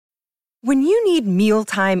When you need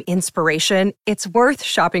mealtime inspiration, it's worth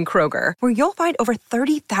shopping Kroger, where you'll find over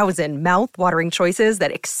 30,000 mouth-watering choices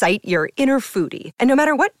that excite your inner foodie. And no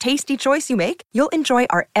matter what tasty choice you make, you'll enjoy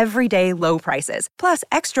our everyday low prices, plus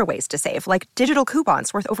extra ways to save, like digital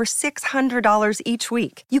coupons worth over $600 each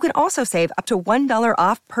week. You can also save up to $1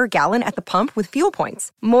 off per gallon at the pump with fuel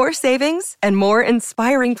points. More savings and more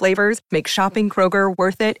inspiring flavors make shopping Kroger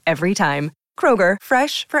worth it every time. Kroger,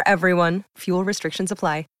 fresh for everyone. Fuel restrictions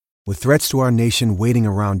apply. With threats to our nation waiting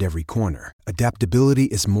around every corner, adaptability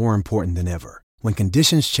is more important than ever. When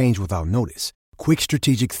conditions change without notice, quick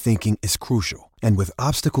strategic thinking is crucial. And with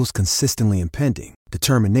obstacles consistently impending,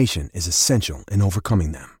 determination is essential in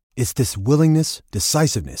overcoming them. It's this willingness,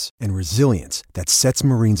 decisiveness, and resilience that sets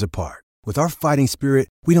Marines apart. With our fighting spirit,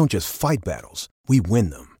 we don't just fight battles, we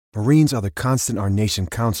win them. Marines are the constant our nation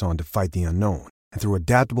counts on to fight the unknown. And through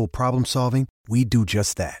adaptable problem solving, we do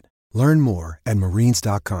just that. Learn more at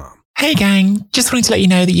marines.com. Hey gang, just wanted to let you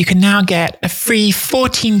know that you can now get a free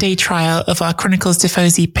 14-day trial of our Chronicles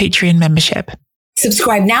Tifosi Patreon membership.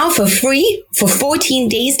 Subscribe now for free for 14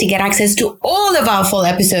 days to get access to all of our full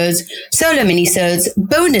episodes, solo minisodes,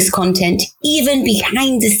 bonus content, even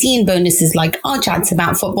behind the scene bonuses like our chats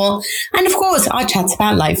about football, and of course our chats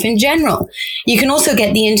about life in general. You can also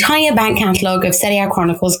get the entire back catalogue of Serie A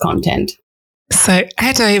Chronicles content. So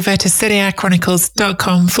head over to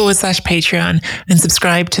serieachronicles.com/Patreon and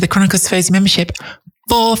subscribe to the Chronicles Tifosi membership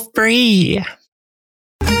for free.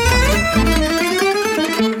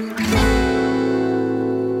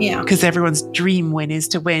 Yeah. Because everyone's dream win is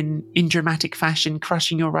to win in dramatic fashion,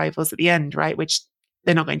 crushing your rivals at the end, right? Which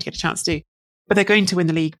they're not going to get a chance to do. But they're going to win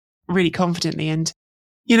the league really confidently. And,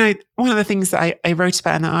 you know, one of the things that I wrote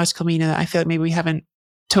about in that article, Mina, that I feel like maybe we haven't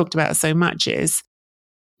talked about so much is,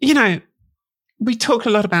 you know, we talked a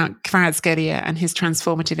lot about Kvaratskhelia and his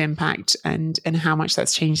transformative impact and how much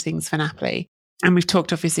that's changed things for Napoli. And we've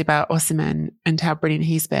talked obviously about Osimhen and how brilliant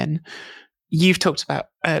he's been. You've talked about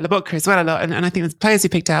Lobotka as well a lot. And I think there's players we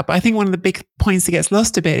picked out. But I think one of the big points that gets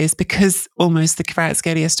lost a bit is because almost the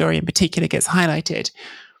Kvaratskhelia story in particular gets highlighted.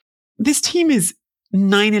 This team is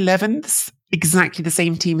 9/11ths, exactly the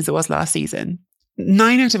same team as it was last season.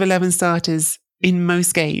 9 out of 11 starters in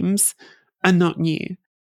most games are not new.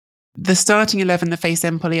 The starting 11 that faced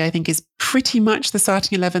Empoli, I think, is pretty much the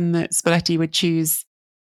starting 11 that Spalletti would choose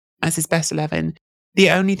as his best 11. The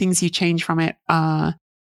only things you change from it are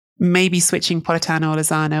maybe switching Politano or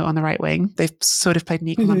Lozano on the right wing. They've sort of played an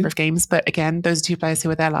equal number of games, but again, those are two players who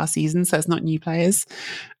were there last season, so it's not new players.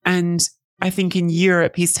 And I think in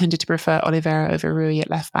Europe, he's tended to prefer Oliveira over Rui at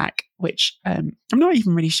left back, which I'm not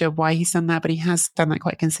even really sure why he's done that, but he has done that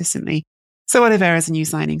quite consistently. So Oliveira is a new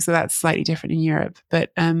signing, so that's slightly different in Europe.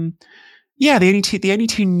 But yeah, the only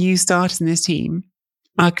two new starters in this team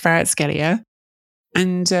are Kvaratskhelia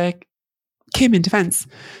and Kim in defence.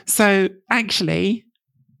 So actually,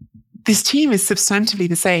 this team is substantively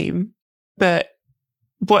the same, but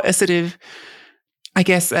what a sort of, I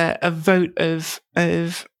guess, a vote of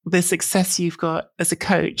the success you've got as a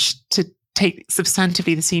coach to take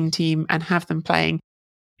substantively the same team and have them playing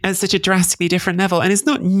at such a drastically different level. And it's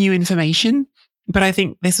not new information, but I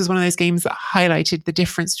think this was one of those games that highlighted the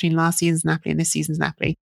difference between last season's Napoli and this season's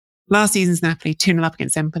Napoli. Last season's Napoli, 2-0 up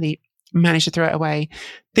against Empoli, managed to throw it away.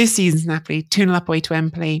 This season's Napoli, 2-0 up away to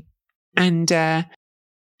Empoli, and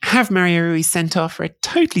have Mario Rui sent off for a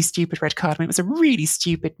totally stupid red card. I mean, it was a really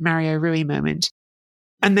stupid Mario Rui moment.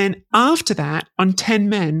 And then after that, on 10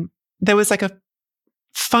 men, there was like a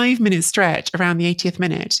 5-minute stretch around the 80th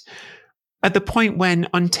minute at the point when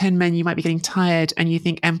on 10 men, you might be getting tired and you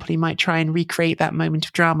think Empoli might try and recreate that moment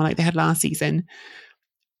of drama like they had last season.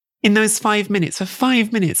 In those 5 minutes, for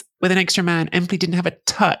 5 minutes with an extra man, Empoli didn't have a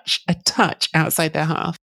touch outside their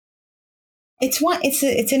half.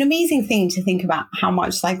 It's an amazing thing to think about how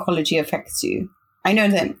much psychology affects you. I know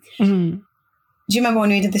that. Mm-hmm. Do you remember when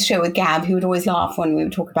we did the show with Gab? He would always laugh when we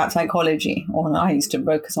would talk about psychology, or I used to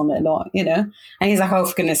focus on it a lot, you know? And he's like, oh,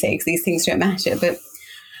 for goodness sakes, these things don't matter. But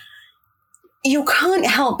you can't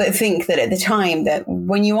help but think that at the time that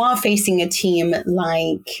when you are facing a team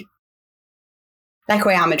like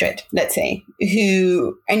Real Madrid, let's say,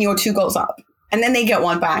 and you're 2 goals up, and then they get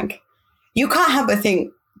one back, you can't help but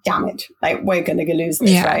think, damn it, like, we're going to lose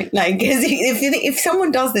this, right? Like, because if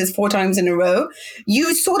someone does this 4 times in a row,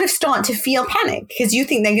 you sort of start to feel panic because you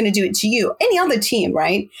think they're going to do it to you. Any other team,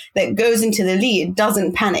 right, that goes into the lead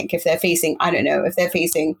doesn't panic if they're facing, I don't know, if they're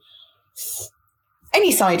facing any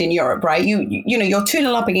side in Europe, right? You know, you're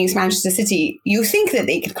 2-0 up against Manchester City. You think that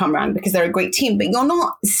they could come around because they're a great team, but you're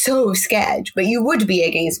not so scared. But you would be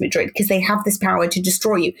against Madrid because they have this power to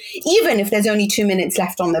destroy you, even if there's only 2 minutes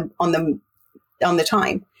left on the on the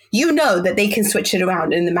time. You know that they can switch it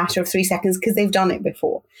around in the matter of 3 seconds because they've done it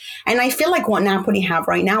before. And I feel like what Napoli have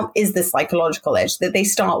right now is the psychological edge that they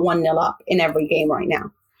start 1-0 up in every game right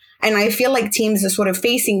now. And I feel like teams are sort of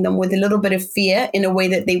facing them with a little bit of fear in a way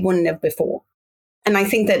that they wouldn't have before. And I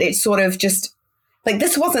think that it's sort of just like,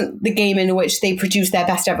 this wasn't the game in which they produced their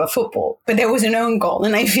best ever football, but there was an own goal.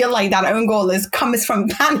 And I feel like that own goal comes from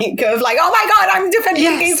panic of like, oh my God, I'm defending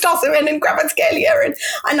against Osimhen and Kvaratskhelia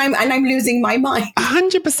and I'm losing my mind.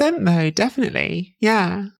 100% though, definitely.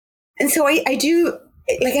 Yeah. And so I do,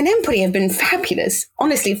 like, an Empoli have been fabulous,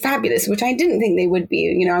 honestly fabulous, which I didn't think they would be.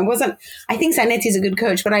 You know, I think Zanetti's a good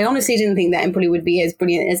coach, but I honestly didn't think that Empoli would be as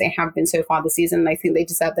brilliant as they have been so far this season. And I think they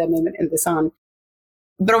deserve their moment in the sun.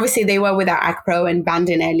 But obviously they were without Akpro and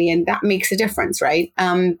Bandinelli, and that makes a difference, right?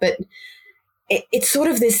 But it's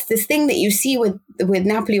sort of this thing that you see with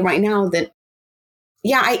Napoli right now that,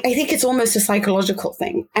 yeah, I think it's almost a psychological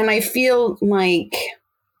thing. And I feel like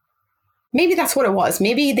maybe that's what it was.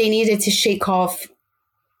 Maybe they needed to shake off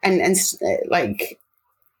and like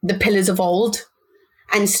the pillars of old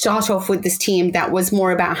and start off with this team that was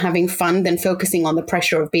more about having fun than focusing on the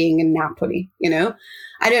pressure of being in Napoli, you know?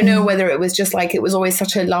 I don't know whether it was just like it was always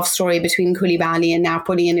such a love story between Koulibaly and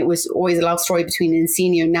Napoli, and it was always a love story between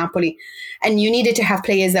Insigne and Napoli. And you needed to have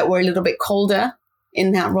players that were a little bit colder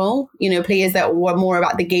in that role, you know, players that were more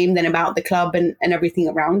about the game than about the club and everything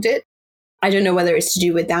around it. I don't know whether it's to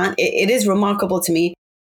do with that. It is remarkable to me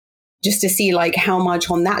just to see like how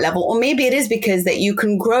much on that level, or maybe it is because that you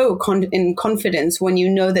can grow in confidence when you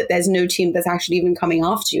know that there's no team that's actually even coming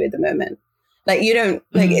after you at the moment. Like you don't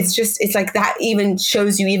like, it's like that even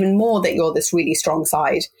shows you even more that you're this really strong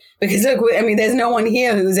side, because look, I mean, there's no one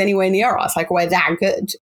here who's anywhere near us. Like we're that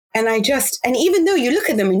good. And and even though you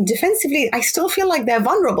look at them and defensively, I still feel like they're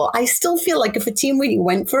vulnerable. I still feel like if a team really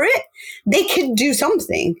went for it, they could do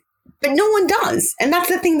something, but no one does. And that's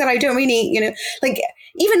the thing that I don't really, you know, like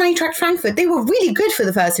even Eintracht Frankfurt, they were really good for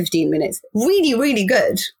the first 15 minutes. Really, really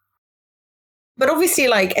good. But obviously,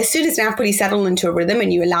 like as soon as Napoli settle into a rhythm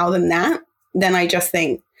and you allow them that, then I just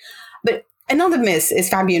think, but another miss is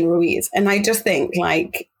Fabian Ruiz. And I just think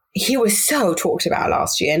like he was so talked about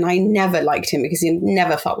last year, and I never liked him because he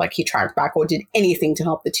never felt like he tracked back or did anything to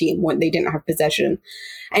help the team when they didn't have possession.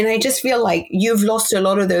 And I just feel like you've lost a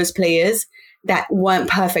lot of those players that weren't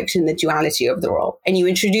perfect in the duality of the role. And you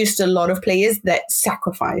introduced a lot of players that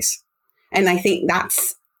sacrifice. And I think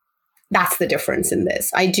that's the difference in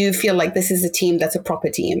this. I do feel like this is a team that's a proper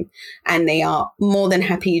team, and they are more than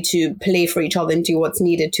happy to play for each other and do what's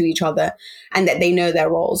needed to each other, and that they know their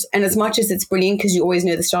roles. And as much as it's brilliant because you always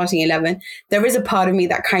know the starting 11, there is a part of me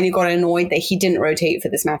that kind of got annoyed that he didn't rotate for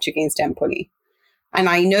this match against Empoli. And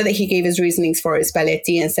I know that he gave his reasonings for it,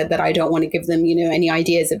 Spalletti, and said that I don't want to give them, you know, any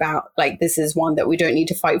ideas about like, this is one that we don't need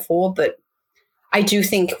to fight for. But I do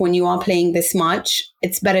think when you are playing this much,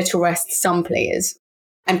 it's better to rest some players.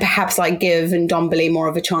 And perhaps like give Ndombele more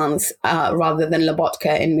of a chance rather than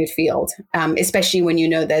Lobotka in midfield, especially when you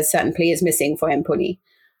know there's certain players missing for Empoli.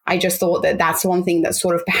 I just thought that that's one thing that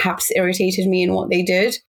sort of perhaps irritated me in what they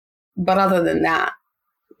did. But other than that,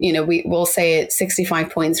 you know, we'll say it's 65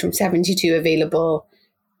 points from 72 available,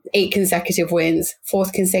 8 consecutive wins,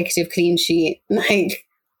 4th consecutive clean sheet. Like,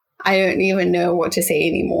 I don't even know what to say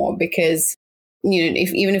anymore because, you know,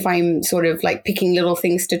 even if I'm sort of like picking little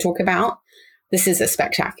things to talk about, this is a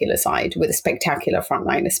spectacular side with a spectacular front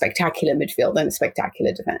line, a spectacular midfield, and a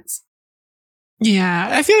spectacular defense. Yeah,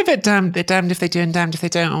 I feel a bit damned. They're damned if they do and damned if they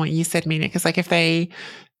don't on what you said, Mina, because like if they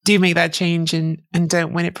do make that change and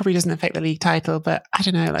don't win, it probably doesn't affect the league title. But I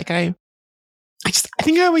don't know, like I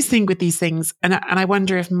think I always think with these things, and I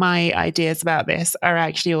wonder if my ideas about this are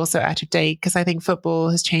actually also out of date, because I think football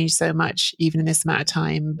has changed so much even in this amount of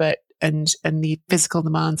time, and the physical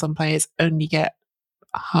demands on players only get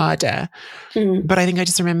harder. But I think I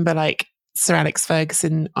just remember like Sir Alex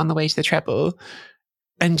Ferguson on the way to the treble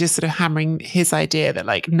and just sort of hammering his idea that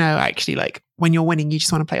like, no, actually, like when you're winning, you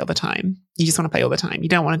just want to play all the time. You just want to play all the time. You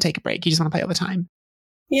don't want to take a break. You just want to play all the time.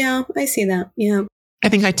 Yeah, I see that. Yeah. I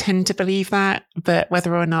think I tend to believe that, but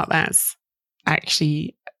whether or not that's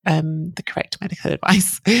actually the correct medical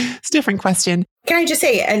advice, it's a different question. Can I just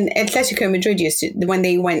say, and Atletico Madrid used to, when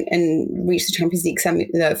they went and reached the Champions League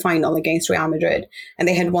the final against Real Madrid, and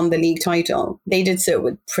they had won the league title, they did so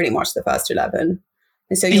with pretty much the first 11.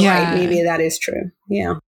 And so you're right, maybe that is true.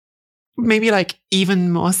 Yeah. Maybe like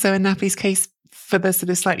even more so in Napoli's case for the sort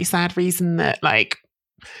of slightly sad reason that like,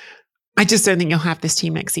 I just don't think you'll have this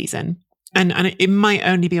team next season. And it might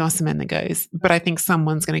only be Osimhen that goes, but I think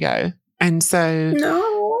someone's going to go. And so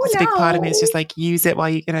it's a big part of me. It's just like, use it while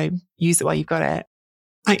you've got it.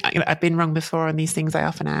 I've been wrong before on these things. I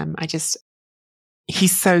often am.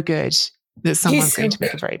 he's so good that someone's going to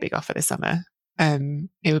make a very big offer this summer.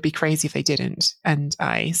 It would be crazy if they didn't. And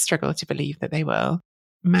I struggle to believe that they will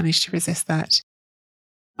manage to resist that.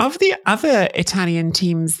 Of the other Italian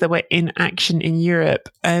teams that were in action in Europe,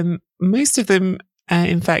 most of them,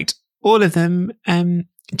 in fact, all of them,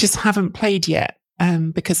 just haven't played yet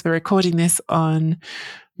because we're recording this on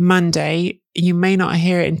Monday. You may not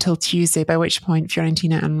hear it until Tuesday, by which point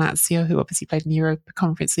Fiorentina and Lazio, who obviously played in the Europa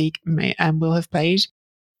Conference League, will have played.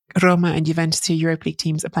 Roma and Juventus, two Europa League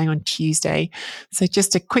teams, are playing on Tuesday. So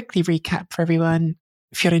just to quickly recap for everyone,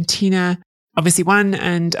 Fiorentina obviously won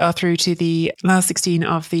and are through to the last 16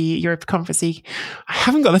 of the Europa Conference League. I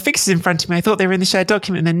haven't got the fixtures in front of me. I thought they were in the shared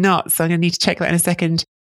document and they're not, so I'm going to need to check that in a second.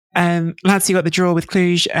 Lazio got the draw with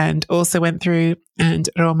Cluj and also went through, and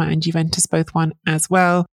Roma and Juventus both won as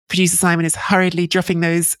well. Producer Simon is hurriedly dropping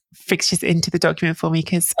those fixtures into the document for me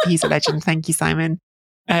because he's a legend. Thank you, Simon.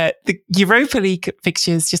 The Europa League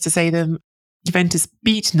fixtures, just to say them, Juventus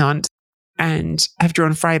beat Nantes and have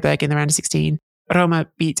drawn Freiburg in the round of 16. Roma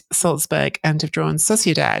beat Salzburg and have drawn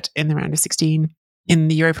Sociedad in the round of 16. In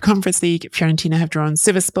the Europa Conference League, Fiorentina have drawn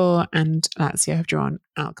Sivasspor and Lazio have drawn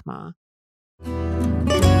Alkmaar.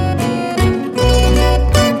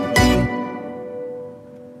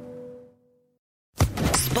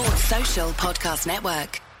 Sports Social Podcast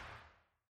Network.